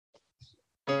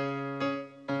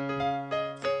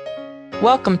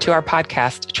Welcome to our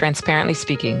podcast, Transparently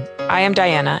Speaking. I am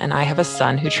Diana, and I have a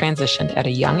son who transitioned at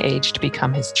a young age to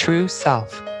become his true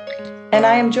self. And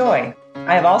I am Joy.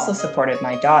 I have also supported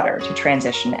my daughter to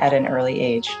transition at an early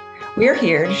age. We are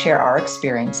here to share our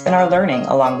experience and our learning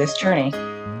along this journey.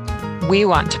 We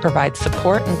want to provide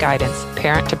support and guidance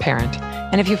parent to parent.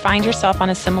 And if you find yourself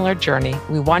on a similar journey,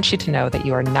 we want you to know that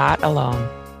you are not alone.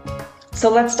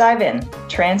 So let's dive in,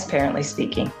 Transparently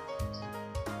Speaking.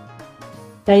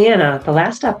 Diana, the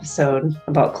last episode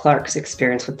about Clark's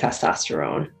experience with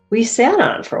testosterone, we sat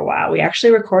on for a while. We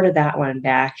actually recorded that one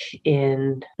back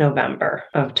in November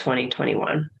of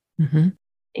 2021. Mm-hmm.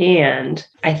 And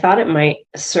I thought it might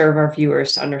serve our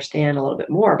viewers to understand a little bit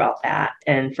more about that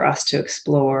and for us to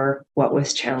explore what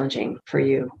was challenging for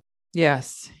you.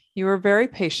 Yes, you were very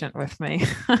patient with me.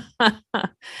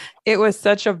 It was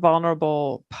such a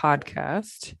vulnerable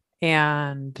podcast,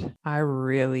 and I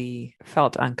really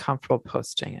felt uncomfortable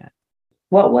posting it.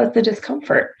 What was the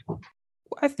discomfort?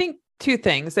 I think two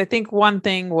things. I think one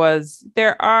thing was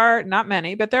there are not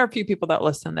many, but there are a few people that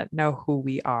listen that know who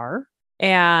we are.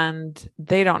 And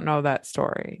they don't know that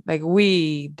story. Like,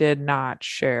 we did not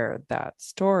share that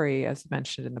story as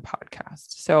mentioned in the podcast.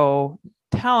 So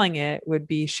telling it would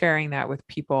be sharing that with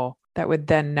people that would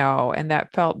then know. And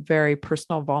that felt very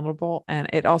personal, vulnerable. And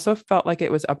it also felt like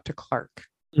it was up to Clark.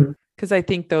 Because I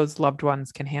think those loved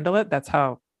ones can handle it. That's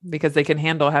how, because they can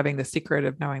handle having the secret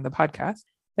of knowing the podcast.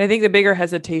 I think the bigger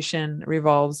hesitation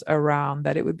revolves around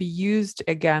that it would be used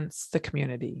against the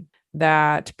community,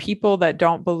 that people that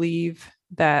don't believe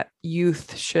that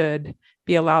youth should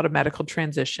be allowed a medical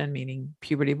transition, meaning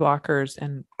puberty blockers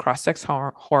and cross-sex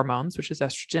hormones, which is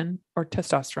estrogen or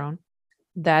testosterone,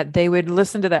 that they would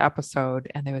listen to the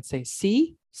episode and they would say,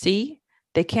 see,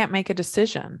 they can't make a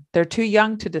decision. They're too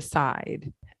young to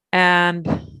decide.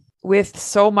 And with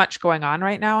so much going on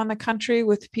right now in the country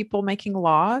with people making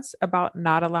laws about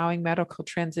not allowing medical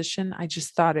transition, I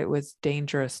just thought it was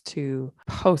dangerous to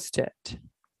post it.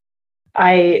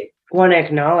 I want to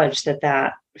acknowledge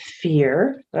that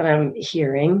fear that I'm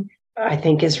hearing, I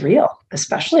think is real,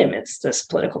 especially amidst this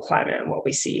political climate and what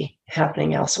we see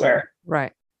happening elsewhere.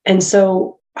 Right. And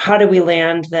so how do we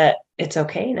land that it's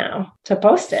okay now to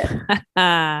post it?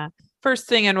 First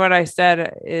thing in what I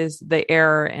said is the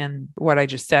error in what I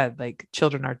just said, like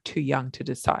children are too young to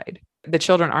decide. The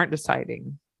children aren't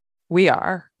deciding. We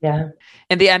are. Yeah.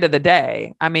 At the end of the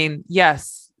day, I mean,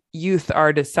 yes, youth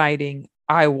are deciding,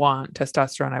 I want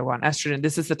testosterone, I want estrogen.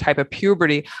 This is the type of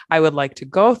puberty I would like to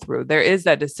go through. There is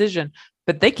that decision,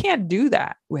 but they can't do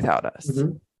that without us.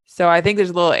 Mm-hmm. So I think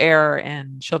there's a little error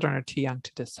in children are too young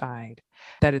to decide,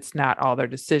 that it's not all their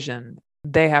decision.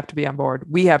 They have to be on board.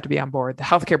 We have to be on board. The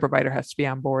healthcare provider has to be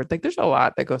on board. Like, there's a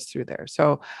lot that goes through there.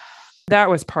 So that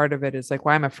was part of it, is like,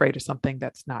 why I'm afraid of something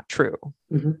that's not true.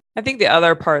 Mm-hmm. I think the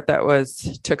other part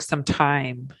that took some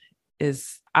time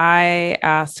is I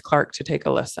asked Clark to take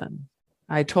a listen.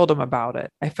 I told him about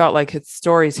it. I felt like his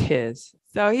story's his.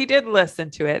 So he did listen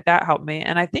to it. That helped me.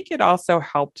 And I think it also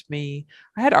helped me.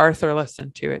 I had Arthur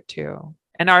listen to it too.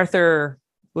 And Arthur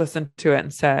listened to it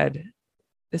and said,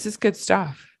 this is good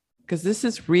stuff, because this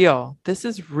is real. This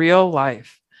is real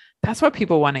life. That's what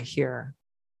people want to hear.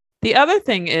 The other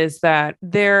thing is that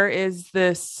there is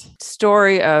this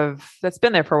story that's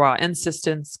been there for a while: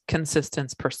 insistence,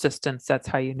 consistence, persistence. That's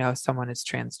how you know someone is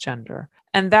transgender.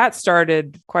 And that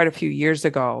started quite a few years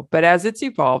ago. But as it's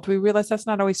evolved, we realize that's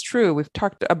not always true. We've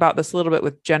talked about this a little bit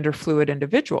with gender fluid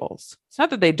individuals. It's not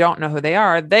that they don't know who they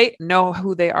are. They know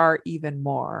who they are even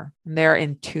more. And they're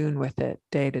in tune with it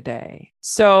day to day.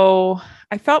 So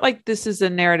I felt like this is a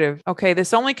narrative. Okay,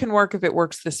 this only can work if it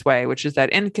works this way, which is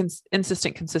that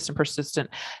insistent, consistent, persistent.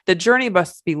 The journey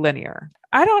must be linear.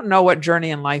 I don't know what journey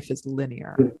in life is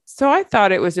linear. So I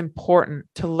thought it was important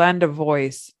to lend a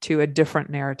voice to a different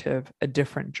narrative, a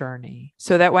different journey,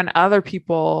 so that when other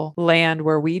people land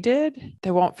where we did,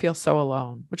 they won't feel so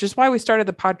alone, which is why we started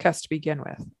the podcast to begin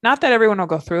with. Not that everyone will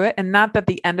go through it, and not that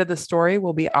the end of the story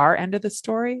will be our end of the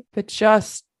story, but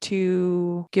just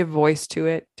to give voice to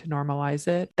it, to normalize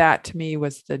it. That to me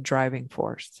was the driving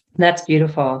force. That's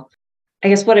beautiful. I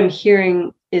guess what I'm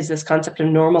hearing is this concept of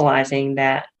normalizing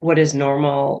that what is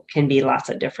normal can be lots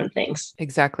of different things.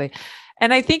 Exactly.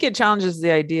 And I think it challenges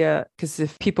the idea, because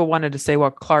if people wanted to say,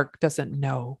 well, Clark doesn't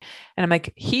know. And I'm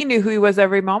like, he knew who he was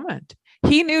every moment.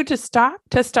 He knew to stop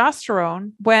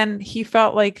testosterone when he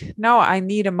felt like, no, I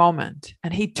need a moment.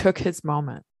 And he took his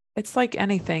moment. It's like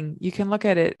anything. You can look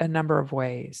at it a number of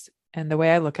ways. And the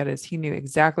way I look at it is he knew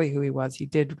exactly who he was. He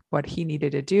did what he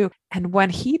needed to do. And when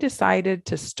he decided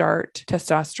to start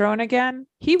testosterone again,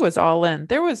 he was all in.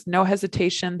 There was no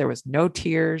hesitation. There was no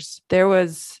tears. There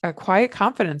was a quiet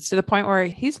confidence to the point where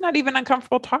he's not even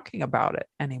uncomfortable talking about it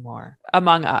anymore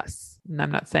among us. And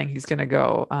I'm not saying he's going to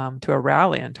go to a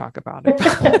rally and talk about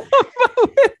it.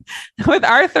 With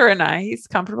Arthur and I, he's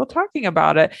comfortable talking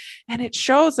about it. And it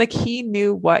shows like he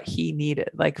knew what he needed.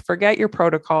 Like, forget your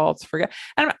protocols, and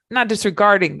I'm not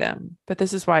disregarding them, but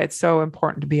this is why it's so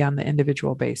important to be on the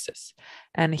individual basis.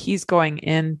 And he's going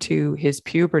into his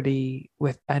puberty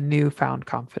with a newfound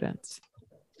confidence.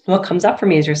 What comes up for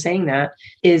me as you're saying that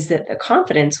is that the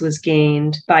confidence was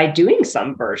gained by doing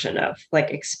some version of like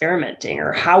experimenting,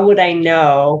 or how would I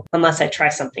know unless I try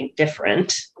something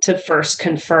different to first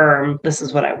confirm this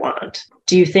is what I want?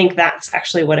 Do you think that's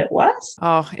actually what it was?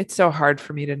 Oh, it's so hard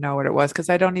for me to know what it was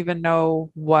because I don't even know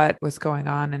what was going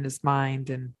on in his mind.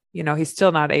 And, he's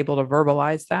still not able to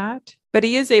verbalize that, but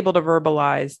he is able to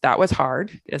verbalize that was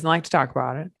hard. He doesn't like to talk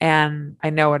about it. And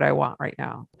I know what I want right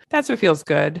now. That's what feels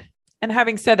good. And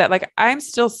having said that, like, I'm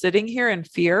still sitting here in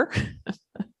fear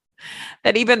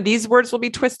that even these words will be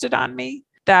twisted on me,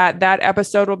 that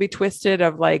episode will be twisted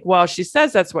of like, well, she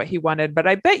says that's what he wanted, but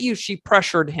I bet you she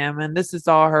pressured him and this is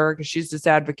all her because she's this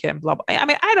advocate and blah, blah. I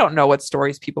mean, I don't know what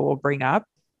stories people will bring up.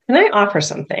 Can I offer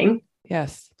something?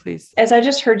 Yes, please. As I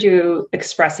just heard you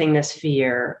expressing this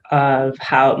fear of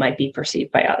how it might be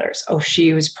perceived by others. Oh,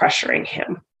 she was pressuring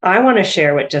him. I want to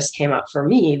share what just came up for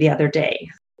me the other day.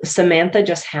 Samantha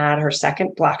just had her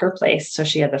second blocker placed. So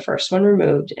she had the first one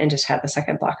removed and just had the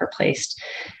second blocker placed.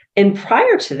 And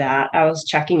prior to that, I was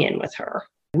checking in with her.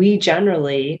 We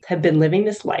generally have been living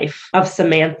this life of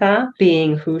Samantha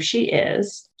being who she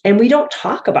is. And we don't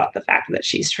talk about the fact that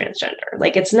she's transgender.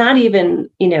 Like, it's not even,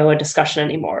 a discussion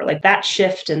anymore. Like, that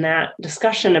shift and that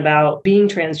discussion about being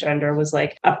transgender was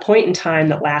like a point in time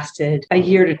that lasted a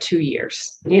year to 2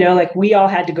 years. Like, we all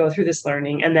had to go through this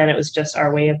learning, and then it was just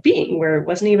our way of being, where it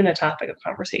wasn't even a topic of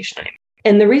conversation anymore.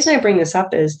 And the reason I bring this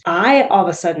up is I all of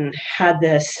a sudden had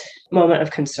this moment of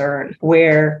concern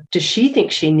where, does she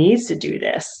think she needs to do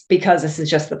this because this is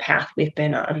just the path we've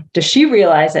been on? Does she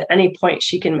realize at any point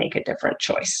she can make a different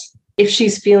choice? If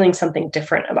she's feeling something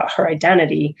different about her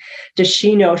identity, does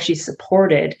she know she's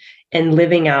supported in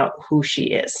living out who she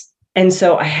is? And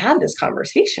so I had this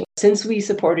conversation. Since we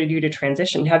supported you to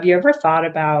transition, have you ever thought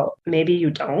about maybe you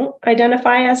don't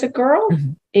identify as a girl?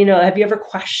 Mm-hmm. Have you ever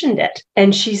questioned it?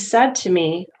 And she said to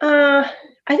me, I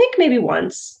think maybe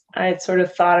once. I had sort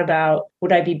of thought about,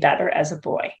 would I be better as a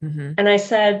boy? Mm-hmm. And I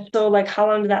said, so like, how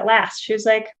long did that last? She was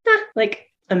like, like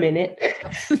a minute.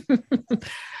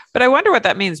 But I wonder what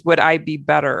that means. Would I be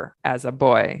better as a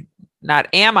boy? Not,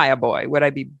 am I a boy? Would I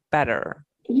be better?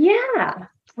 Yeah,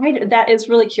 that is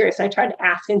really curious. I tried to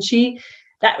ask, and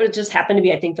that would just happen to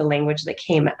be, I think, the language that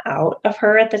came out of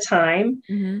her at the time.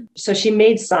 Mm-hmm. So she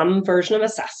made some version of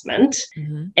assessment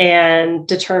and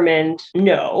determined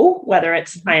no, whether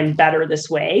it's I'm better this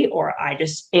way or I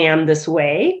just am this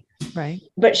way. Right.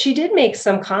 But she did make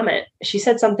some comment. She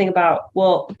said something about,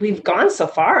 well, we've gone so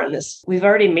far in this. We've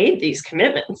already made these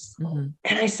commitments. Mm-hmm.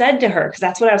 And I said to her, because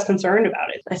that's what I was concerned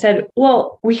about it. I said,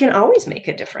 well, we can always make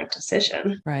a different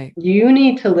decision. Right. You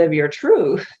need to live your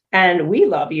truth. And we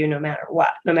love you no matter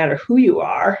what, no matter who you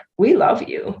are. We love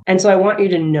you. And so I want you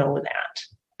to know that.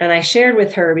 And I shared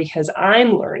with her because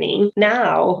I'm learning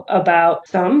now about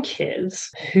some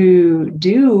kids who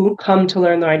do come to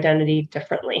learn their identity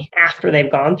differently after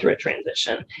they've gone through a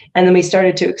transition. And then we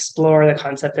started to explore the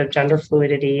concept of gender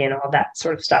fluidity and all that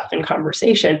sort of stuff in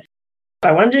conversation.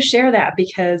 I wanted to share that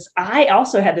because I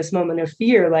also had this moment of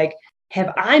fear, like,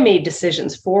 have I made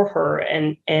decisions for her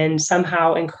and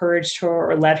somehow encouraged her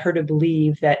or led her to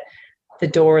believe that the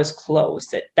door is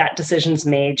closed, that decision's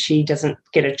made. She doesn't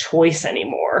get a choice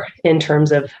anymore in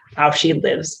terms of how she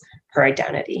lives her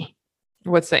identity.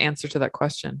 What's the answer to that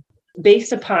question?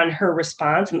 Based upon her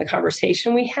response and the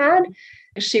conversation we had,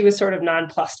 she was sort of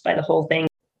nonplussed by the whole thing.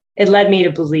 It led me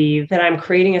to believe that I'm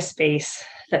creating a space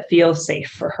that feels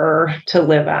safe for her to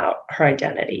live out her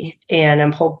identity. And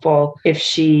I'm hopeful if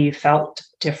she felt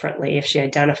differently, if she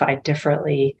identified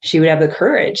differently, she would have the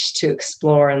courage to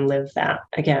explore and live that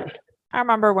again. I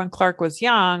remember when Clark was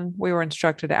young, we were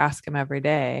instructed to ask him every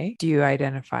day, do you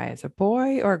identify as a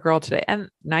boy or a girl today? And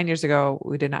 9 years ago,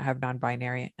 we did not have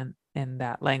non-binary in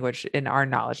that language, in our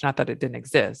knowledge, not that it didn't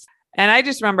exist. And I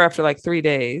just remember after like 3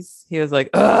 days, he was like,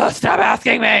 "Ugh, stop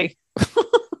asking me."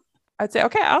 I'd say,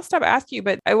 okay, I'll stop asking you,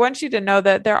 but I want you to know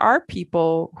that there are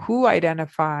people who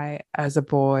identify as a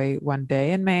boy one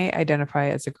day and may identify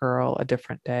as a girl a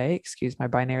different day. Excuse my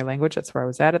binary language. That's where I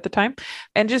was at the time.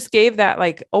 And just gave that,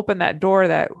 like, open that door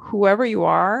that whoever you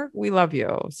are, we love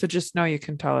you. So just know you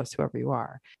can tell us whoever you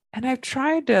are. And I've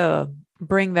tried to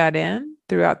bring that in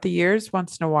throughout the years.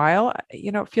 Once in a while,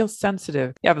 it feels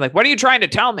sensitive. Yeah, I'm like, what are you trying to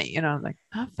tell me? I'm like,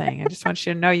 nothing. I just want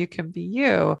you to know you can be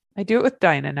you. I do it with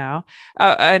Dinah now.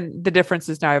 And the difference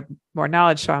is now I have more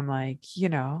knowledge. So I'm like,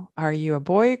 are you a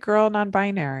boy, girl,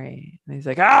 non-binary? And he's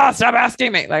like, stop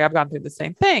asking me. Like, I've gone through the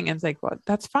same thing. And it's like, well,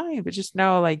 that's fine. But just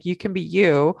know, like, you can be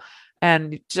you.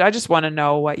 And I just want to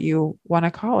know what you want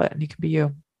to call it. And you can be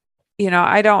you.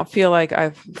 I don't feel like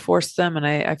I've forced them, and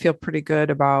I feel pretty good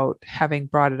about having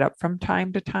brought it up from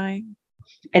time to time.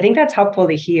 I think that's helpful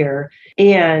to hear.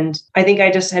 And I think I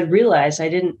just had realized I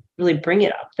didn't really bring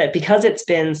it up, that because it's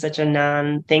been such a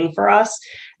non-thing for us,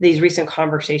 these recent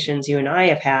conversations you and I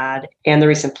have had and the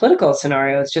recent political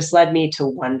scenarios just led me to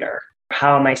wonder,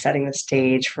 how am I setting the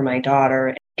stage for my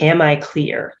daughter? Am I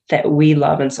clear that we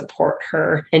love and support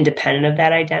her independent of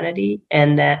that identity?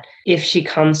 And that if she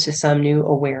comes to some new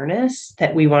awareness,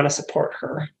 that we want to support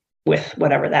her with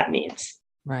whatever that means.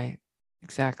 Right.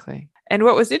 Exactly. And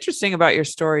what was interesting about your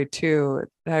story too,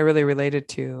 that I really related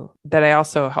to, that I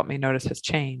also helped me notice has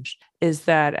changed, is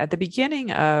that at the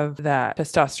beginning of that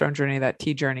testosterone journey, that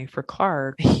T journey for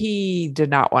Clark, he did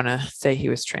not want to say he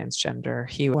was transgender.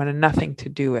 He wanted nothing to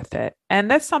do with it.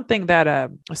 And that's something that a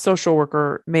social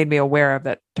worker made me aware of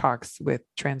that talks with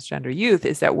transgender youth,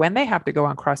 is that when they have to go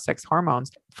on cross-sex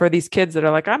hormones, for these kids that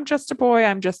are like, I'm just a boy,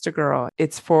 I'm just a girl,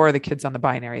 it's for the kids on the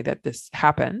binary that this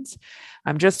happens.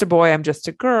 I'm just a boy, I'm just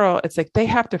a girl. It's like they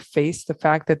have to face the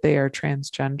fact that they are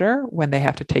transgender when they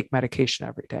have to take medication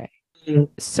every day. Mm-hmm.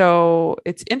 So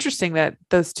it's interesting that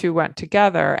those two went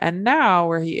together. And now,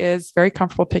 where he is very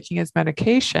comfortable taking his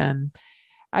medication,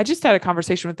 I just had a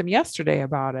conversation with him yesterday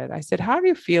about it. I said, how do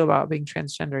you feel about being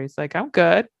transgender? He's like, I'm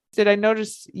good. I said, I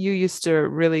noticed you used to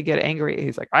really get angry.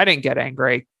 He's like, I didn't get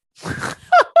angry.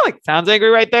 Like, sounds angry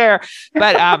right there.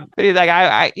 But he's like,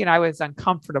 I was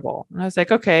uncomfortable. And I was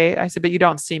like, okay. I said, but you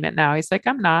don't seem it now. He's like,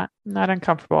 I'm not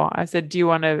uncomfortable. I said, do you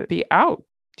want to be out?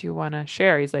 Do you want to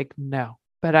share? He's like, no,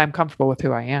 but I'm comfortable with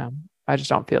who I am. I just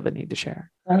don't feel the need to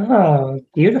share. Oh,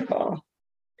 beautiful.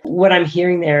 What I'm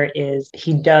hearing there is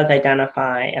he does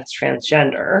identify as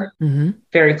transgender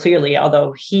very clearly,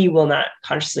 although he will not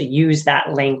consciously use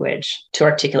that language to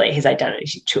articulate his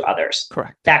identity to others.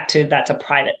 Correct. Back to that's a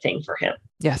private thing for him.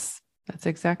 Yes. That's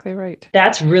exactly right.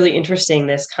 That's really interesting,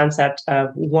 this concept of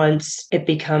once it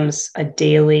becomes a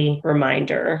daily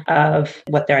reminder of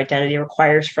what their identity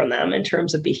requires from them in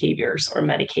terms of behaviors or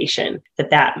medication,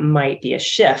 that might be a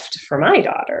shift for my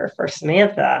daughter, for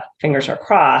Samantha. Fingers are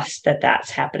crossed that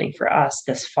that's happening for us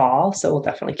this fall. So we'll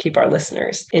definitely keep our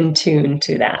listeners in tune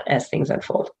to that as things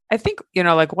unfold. I think,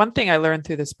 like one thing I learned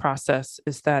through this process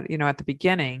is that, at the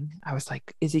beginning, I was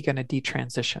like, is he going to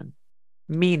detransition?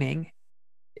 Meaning,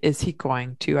 is he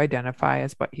going to identify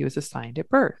as what he was assigned at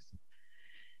birth?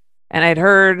 And I'd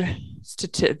heard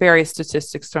various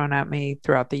statistics thrown at me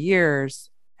throughout the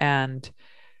years, and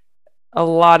a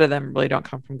lot of them really don't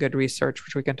come from good research,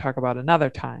 which we can talk about another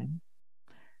time.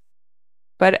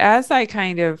 But as I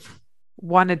kind of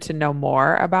wanted to know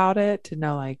more about it, to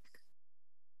know, like,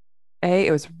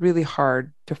 it was really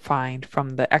hard to find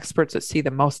from the experts that see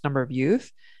the most number of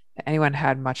youth that anyone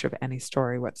had much of any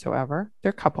story whatsoever.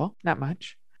 They're a couple, not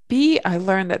much. B, I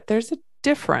learned that there's a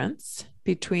difference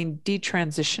between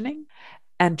detransitioning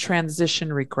and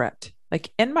transition regret.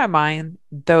 Like, in my mind,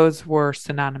 those were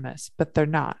synonymous, but they're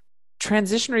not.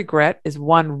 Transition regret is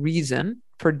one reason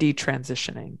for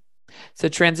detransitioning. So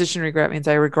transition regret means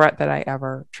I regret that I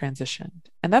ever transitioned.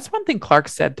 And that's one thing Clark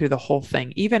said through the whole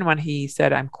thing. Even when he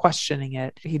said, I'm questioning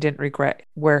it, he didn't regret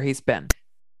where he's been.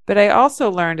 But I also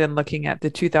learned in looking at the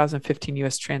 2015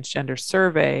 US Transgender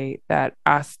Survey that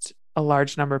asked a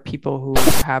large number of people who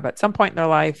have at some point in their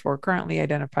life or currently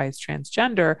identify as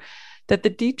transgender, that the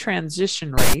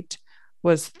detransition rate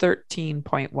was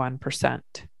 13.1%.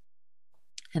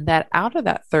 And that out of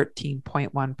that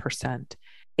 13.1%,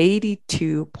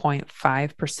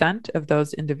 82.5% of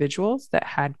those individuals that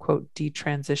had, quote,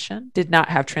 detransition did not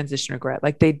have transition regret.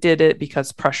 Like, they did it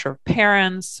because pressure of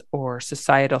parents or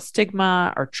societal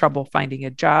stigma or trouble finding a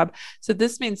job. So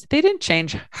this means they didn't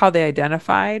change how they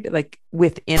identified, like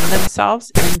within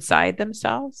themselves, inside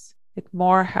themselves. It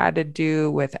more had to do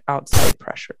with outside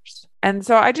pressures. And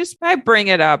so I bring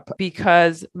it up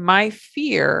because my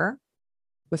fear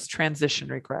was transition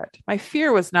regret. My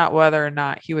fear was not whether or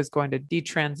not he was going to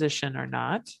detransition or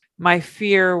not. My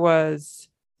fear was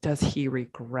does he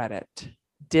regret it?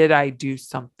 Did I do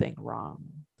something wrong?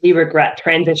 You regret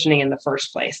transitioning in the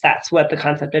first place. That's what the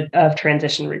concept of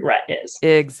transition regret is.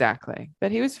 Exactly.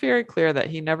 But he was very clear that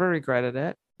he never regretted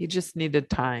it. He just needed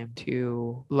time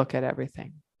to look at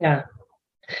everything. Yeah.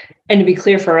 And to be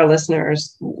clear for our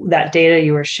listeners, that data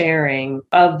you were sharing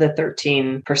of the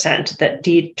 13% that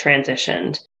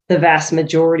detransitioned, the vast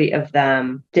majority of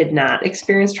them did not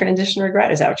experience transition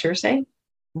regret. Is that what you were saying?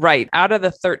 Right. Out of the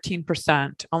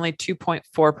 13%, only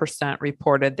 2.4%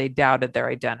 reported they doubted their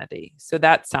identity. So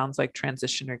that sounds like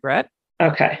transition regret.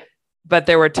 Okay. But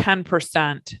there were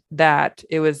 10% that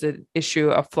it was an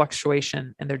issue of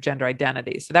fluctuation in their gender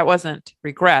identity. So that wasn't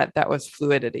regret, that was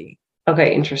fluidity.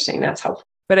 Okay, interesting. That's helpful.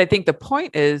 But I think the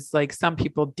point is like some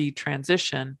people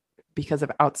detransition because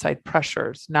of outside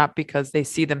pressures, not because they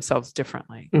see themselves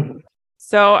differently. Mm-hmm.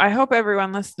 So I hope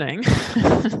everyone listening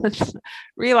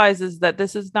realizes that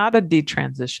this is not a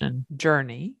detransition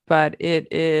journey, but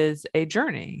it is a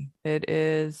journey. It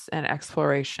is an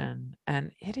exploration,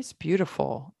 and it is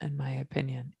beautiful, in my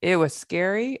opinion. It was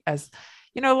scary, as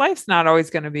you know, life's not always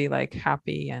going to be like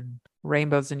happy and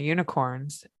rainbows and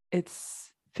unicorns.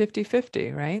 It's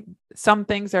 50-50, right? Some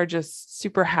things are just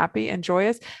super happy and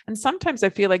joyous. And sometimes I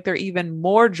feel like they're even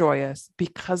more joyous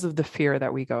because of the fear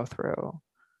that we go through.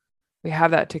 We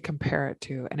have that to compare it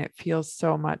to, and it feels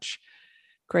so much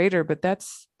greater, but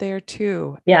that's there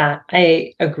too. Yeah,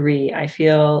 I agree. I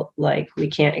feel like we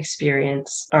can't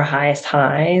experience our highest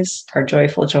highs, our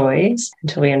joyful joys,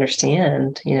 until we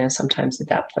understand, sometimes the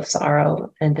depth of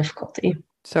sorrow and difficulty.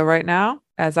 So right now,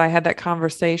 as I had that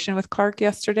conversation with Clark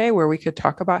yesterday where we could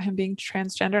talk about him being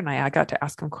transgender, and I got to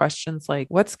ask him questions like,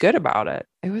 what's good about it?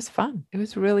 It was fun. It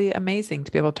was really amazing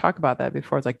to be able to talk about that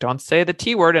before. It's like, don't say the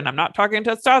T word, and I'm not talking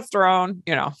testosterone,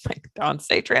 like don't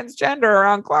say transgender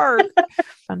around Clark.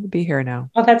 Fun to be here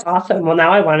now. Oh, that's awesome. Well,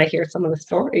 now I want to hear some of the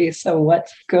stories. So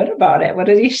what's good about it? What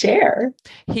did he share?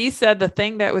 He said the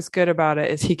thing that was good about it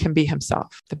is he can be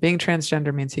himself. The being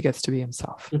transgender means he gets to be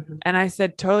himself. Mm-hmm. And I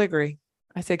said, totally agree.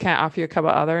 I said, can I offer you a couple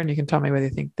other and you can tell me whether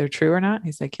you think they're true or not?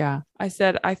 He's like, yeah. I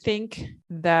said, I think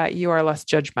that you are less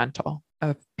judgmental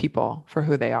of people for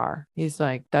who they are. He's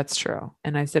like, that's true.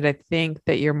 And I said, I think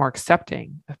that you're more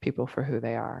accepting of people for who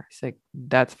they are. He's like,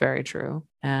 that's very true.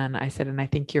 And I said, and I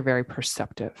think you're very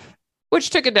perceptive, which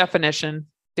took a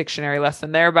dictionary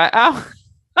lesson there, but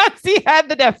once he had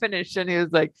the definition, he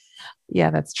was like,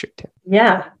 yeah, that's true too.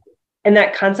 Yeah. And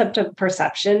that concept of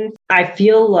perception, I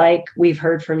feel like we've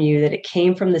heard from you that it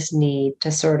came from this need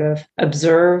to sort of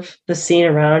observe the scene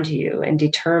around you and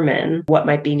determine what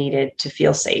might be needed to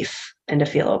feel safe and to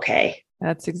feel okay.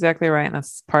 That's exactly right. And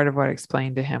that's part of what I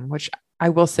explained to him, which I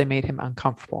will say made him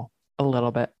uncomfortable a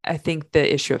little bit. I think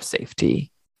the issue of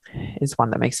safety is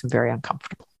one that makes him very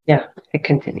uncomfortable. Yeah, it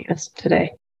continues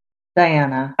today.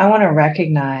 Diana, I want to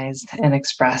recognize and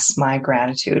express my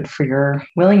gratitude for your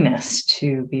willingness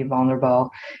to be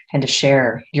vulnerable and to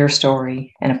share your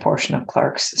story and a portion of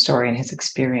Clark's story and his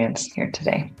experience here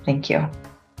today. Thank you.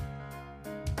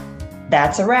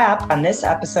 That's a wrap on this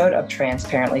episode of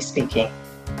Transparently Speaking.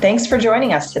 Thanks for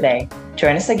joining us today.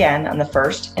 Join us again on the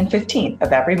 1st and 15th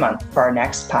of every month for our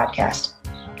next podcast.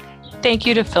 Thank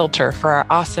you to Filter for our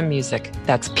awesome music.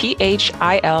 That's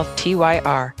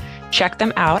PHILTYR. Check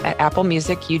them out at Apple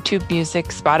Music, YouTube Music,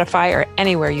 Spotify, or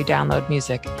anywhere you download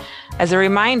music. As a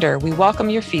reminder, we welcome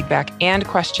your feedback and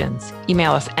questions.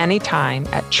 Email us anytime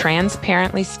at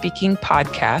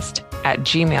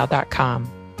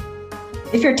transparentlyspeakingpodcast@gmail.com.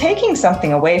 If you're taking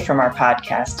something away from our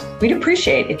podcast, we'd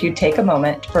appreciate if you take a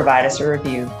moment to provide us a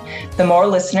review. The more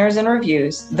listeners and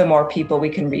reviews, the more people we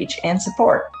can reach and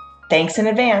support. Thanks in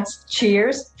advance.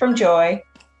 Cheers from Joy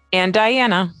and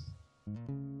Diana.